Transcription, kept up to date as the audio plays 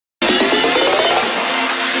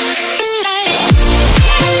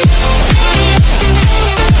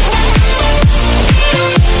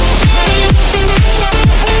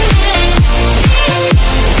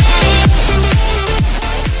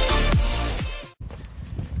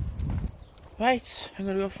Right, I'm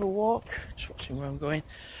going to go for a walk, just watching where I'm going.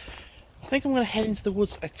 I think I'm going to head into the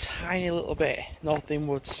woods a tiny little bit, north in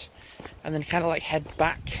woods, and then kind of like head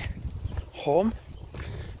back home.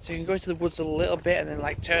 So you can go into the woods a little bit and then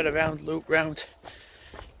like turn around, loop round,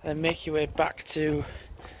 and then make your way back to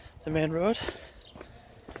the main road.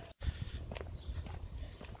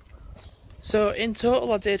 So in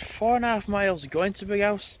total I did 4.5 miles going to Big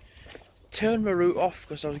House, turned my route off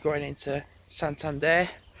because I was going into Santander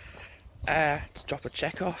to drop a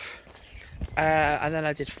check off, and then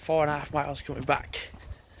I did 4.5 miles coming back.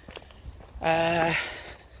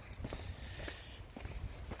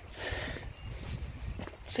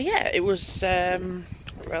 So yeah, it was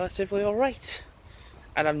relatively alright,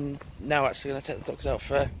 and I'm now actually going to take the dogs out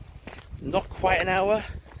for not quite an hour,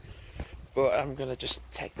 but I'm going to just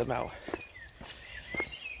take them out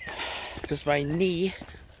because my knee,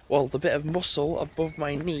 well, the bit of muscle above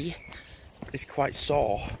my knee is quite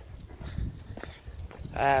sore.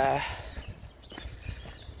 And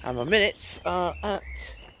my minutes are at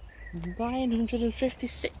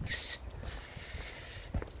 956.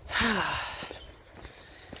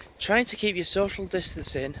 Trying to keep your social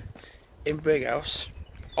distancing in Big House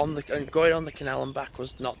and going on the canal and back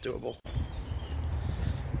was not doable.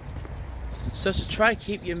 So to try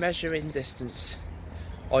keep your measuring distance,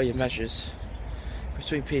 or your measures,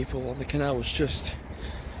 between people on the canal was just,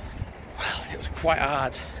 well, it was quite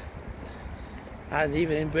hard. And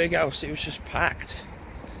even in Big House it was just packed.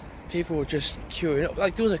 People were just queuing up.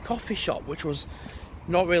 Like there was a coffee shop which was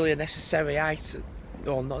not really a necessary item,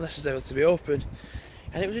 or not necessary to be open,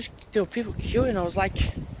 and it was just, there were people queuing. I was like,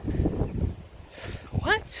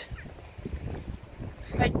 what?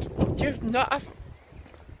 Like, do you not have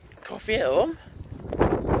coffee at home?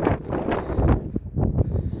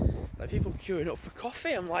 Like people queuing up for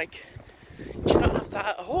coffee. I'm like, do you not have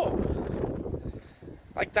that at home?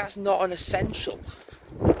 Like that's not an essential,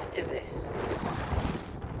 is it?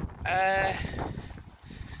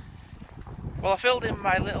 Well, I filled in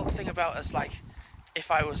my little thing about as like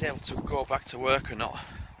if I was able to go back to work or not.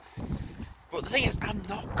 But the thing is, I'm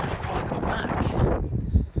not going to probably go back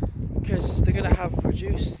because they're going to have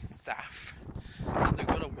reduced staff, and they're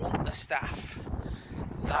going to want the staff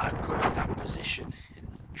that are good at that position in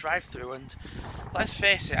drive-through. And let's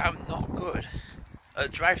face it, I'm not good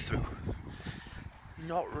at drive-through.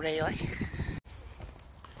 Not really.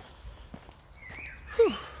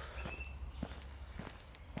 Whew.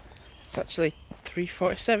 It's actually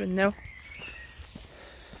 3:47 now.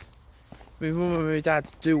 My mum and my dad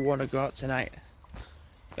do want to go out tonight.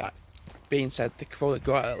 That being said, they could probably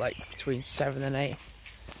go out at like between 7 and 8.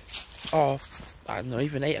 Or, I don't know,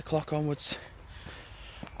 even 8 o'clock onwards.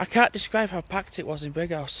 I can't describe how packed it was in Big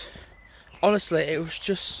House. Honestly, it was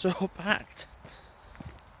just so packed.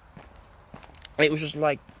 It was just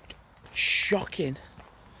like shocking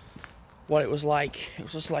what it was like. It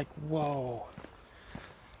was just like, whoa.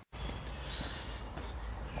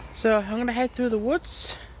 So I'm gonna head through the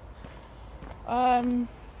woods. Not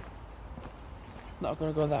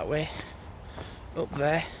gonna go that way. Up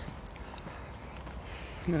there.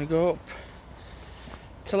 I'm gonna go up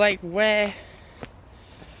to like where,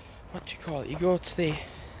 what do you call it? You go to the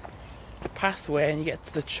pathway and you get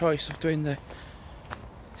to the choice of doing the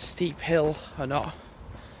steep hill or not,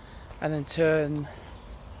 and then turn.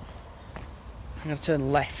 I'm gonna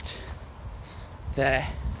turn left there,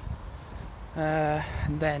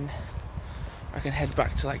 and then I can head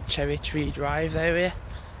back to like Cherry Tree Drive area,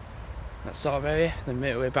 that sort of area, then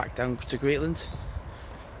make my way back down to Greatland.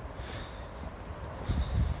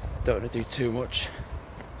 Don't want to do too much.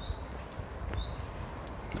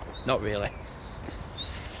 Not really.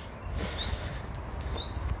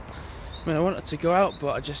 I mean, I wanted to go out,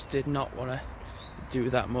 but I just did not want to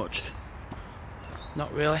do that much.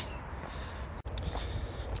 Not really.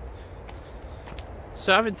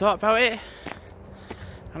 So I haven't thought about it,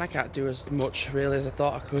 and I can't do as much really as I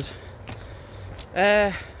thought I could.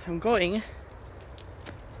 I'm going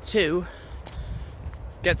to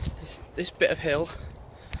get to this bit of hill,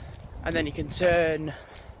 and then you can turn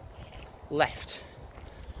left,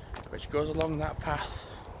 which goes along that path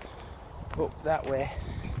up that way.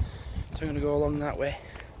 So I'm going to go along that way,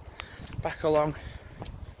 back along.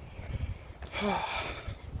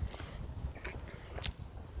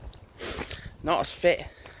 Not as fit.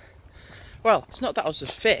 Well, it's not that I was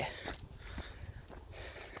as fit,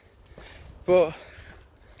 but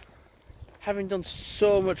having done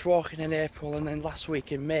so much walking in April and then last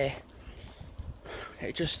week in May,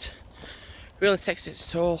 it just really takes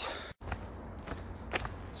its toll.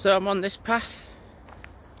 So I'm on this path.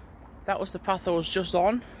 That was the path I was just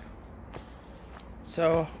on.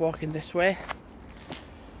 So walking this way.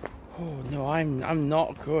 Oh no, I'm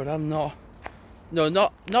not good. I'm not. No,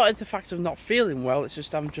 not the fact of not feeling well. It's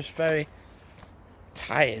just I'm just very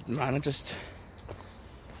tired, man.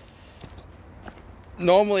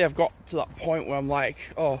 Normally I've got to that point where I'm like,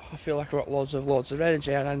 oh, I feel like I've got loads of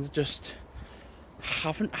energy, and I just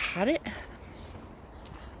haven't had it.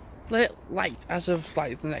 Like as of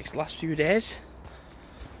like the last few days.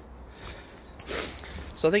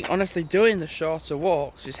 So I think honestly doing the shorter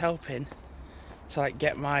walks is helping to like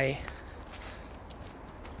get my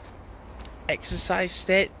exercise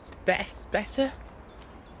state better,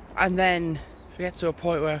 and then if I get to a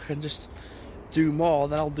point where I can just do more,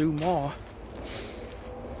 then I'll do more.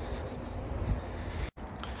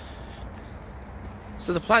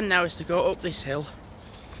 So the plan now is to go up this hill,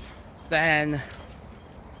 then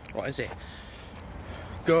what is it?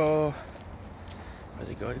 Where's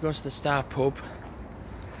it go? It goes to the Star pub,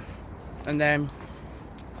 and then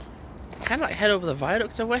kind of like head over the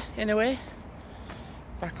viaduct away, in a way,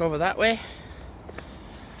 back over that way.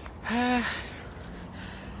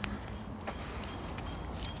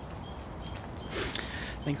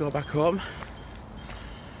 Then go back home.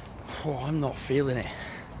 Oh, I'm not feeling it.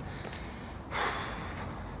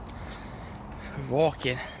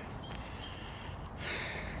 Walking.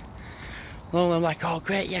 Normally I'm like, oh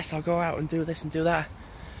great, yes, I'll go out and do this and do that,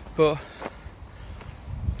 but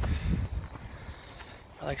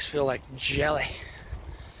my legs feel like jelly.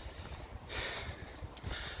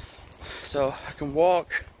 So I can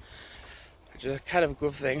walk, which is kind of a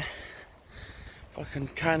good thing. I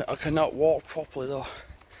cannot walk properly though.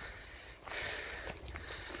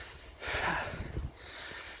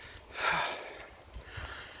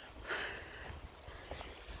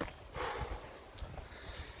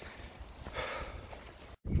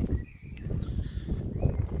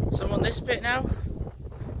 So I'm on this bit now,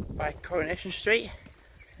 by Coronation Street.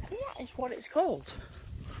 That is what it's called.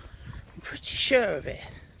 I'm pretty sure of it.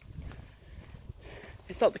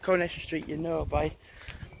 It's not the Coronation Street you know by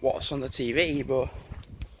what's on the TV, but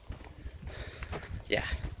yeah.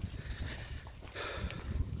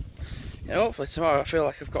 You know, hopefully tomorrow I feel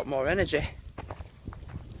like I've got more energy.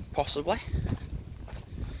 Possibly.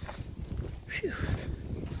 Phew.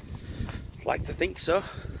 I'd like to think so.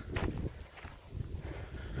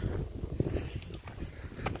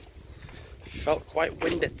 Felt quite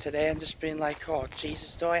winded today and just being like, oh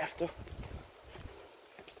Jesus, do I have to?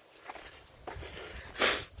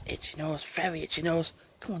 Itchy nose, very itchy nose.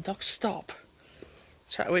 Come on, dog, stop.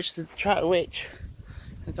 Try to witch.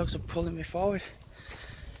 The dogs are pulling me forward.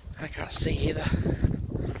 I can't see either.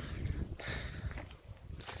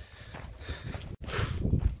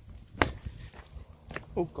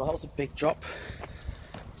 Oh god, that was a big drop.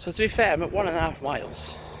 So to be fair, I'm at 1.5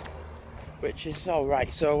 miles, which is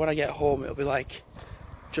alright. So when I get home, it'll be like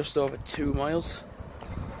just over 2 miles.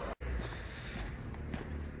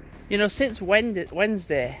 You know, since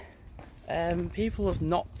Wednesday, people have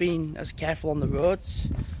not been as careful on the roads,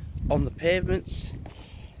 on the pavements,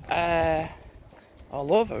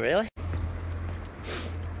 all over really.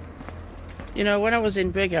 You know, when I was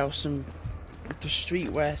in Brighouse and the street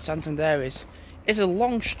where Santander is, it's a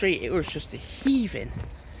long street. It was just heaving,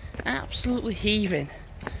 absolutely heaving,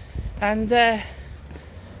 and a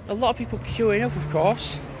lot of people queuing up, of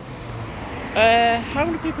course. How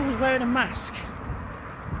many people was wearing a mask?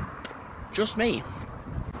 Just me.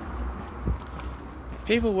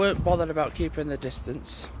 People weren't bothered about keeping the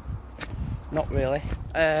distance. Not really.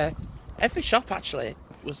 Every shop actually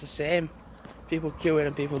was the same. People queuing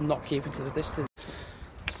and people not keeping to the distance.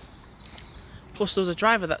 Plus there was a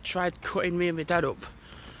driver that tried cutting me and my dad up.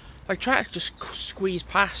 Like, tried to just squeeze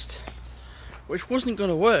past, which wasn't going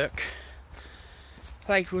to work.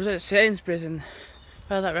 Like, we was at Sainsbury's and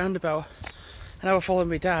by that roundabout, and I was following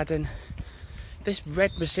my dad, and this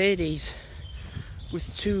red Mercedes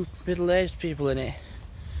with 2 middle-aged people in it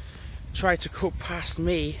tried to cut past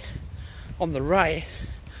me on the right,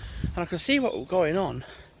 and I could see what was going on,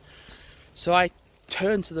 so I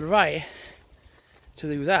turned to the right to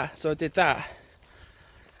do that. So I did that,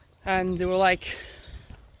 and they were like,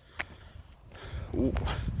 ooh,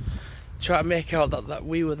 trying to make out that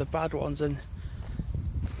we were the bad ones, and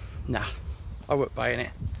nah, I weren't buying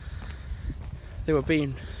it. They were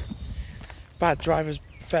being bad drivers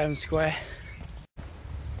fair and square.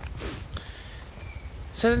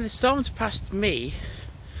 So then they stormed past me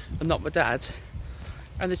and not my dad,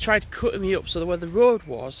 and they tried cutting me up so that where the road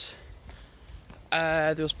was,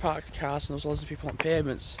 there was parked cars and there was lots of people on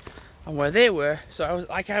pavements, and where they were, so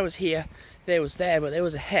I was here, they was there, but they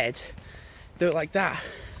was ahead. They were like that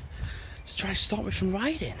to try to stop me from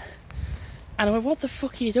riding, And I went, what the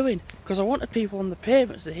fuck are you doing? Because I wanted people on the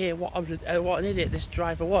pavements to hear what an idiot this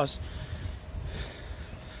driver was.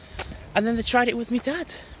 And then they tried it with me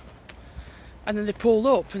dad. And then they pulled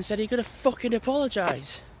up and said, are you going to fucking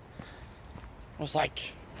apologise? I was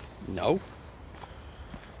like, no.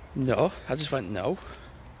 No. I just went, no.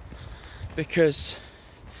 Because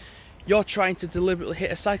you're trying to deliberately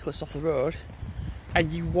hit a cyclist off the road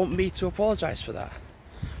and you want me to apologise for that.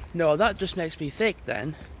 No, that just makes me thick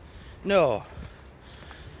then. No.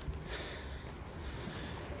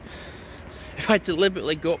 If I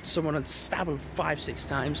deliberately go up to someone and stab them 5-6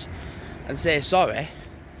 times and say sorry,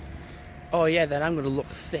 oh yeah, then I'm going to look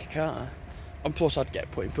thick, aren't I? And plus I'd get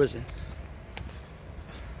put in prison.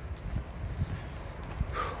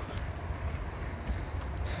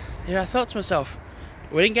 You know, I thought to myself,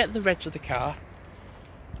 we didn't get the reg of the car,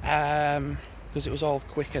 because it was all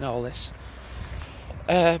quick and all this.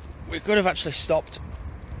 We could have actually stopped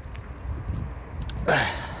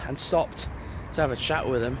and stopped to have a chat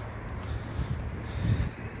with him,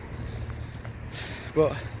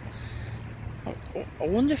 but I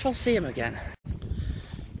wonder if I'll see him again.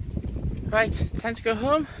 Right, time to go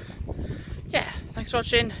home. Yeah, thanks for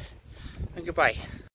watching and goodbye.